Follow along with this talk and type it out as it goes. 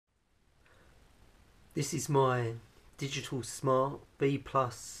This is my digital smart B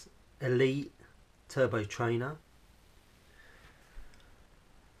Plus Elite Turbo Trainer.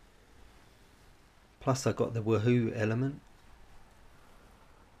 Plus I've got the Wahoo element.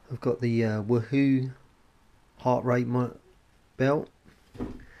 I've got the Wahoo heart rate belt.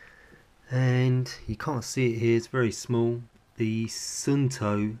 And you can't see it here, it's very small. The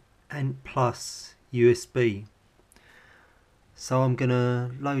Suunto and Plus USB. So I'm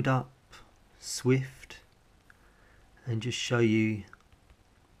gonna load up Zwift and just show you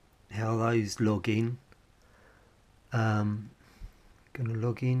how those log in. Gonna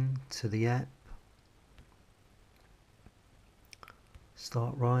log in to the app,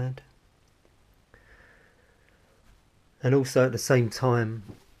 start ride, and also at the same time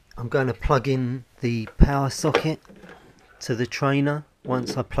I'm going to plug in the power socket to the trainer.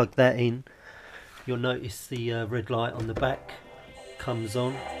 Once I plug that in, you'll notice the red light on the back comes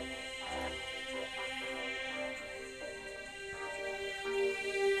on.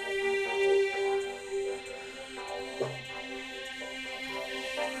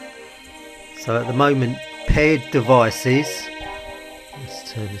 So at the moment, paired devices,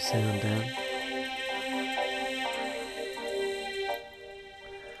 let's turn the sound down.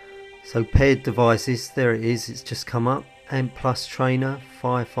 So paired devices, there it is, it's just come up, Amp Plus Trainer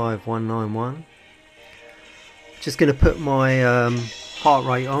 55191. Just going to put my heart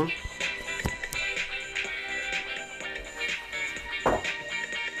rate on.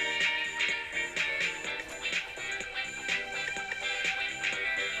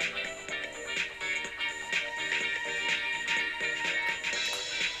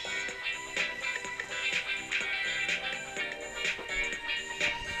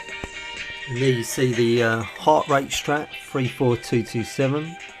 And there you see the heart rate strap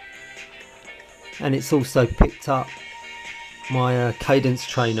 34227, and it's also picked up my cadence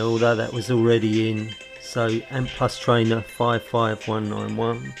trainer, although that was already in. So Amp Plus Trainer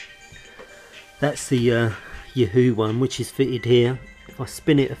 55191. That's the Wahoo one, which is fitted here. If I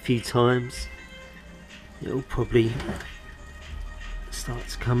spin it a few times, it'll probably start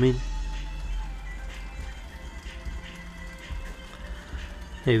to come in.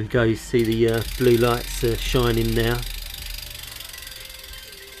 There we go, you see the blue lights are shining now.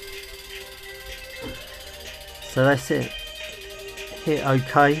 So that's it. Hit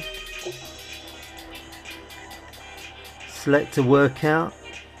OK. Select a workout,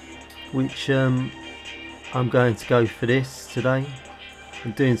 which I'm going to go for this today.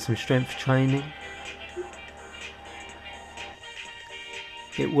 I'm doing some strength training.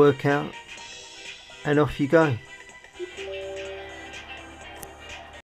 Hit workout and off you go.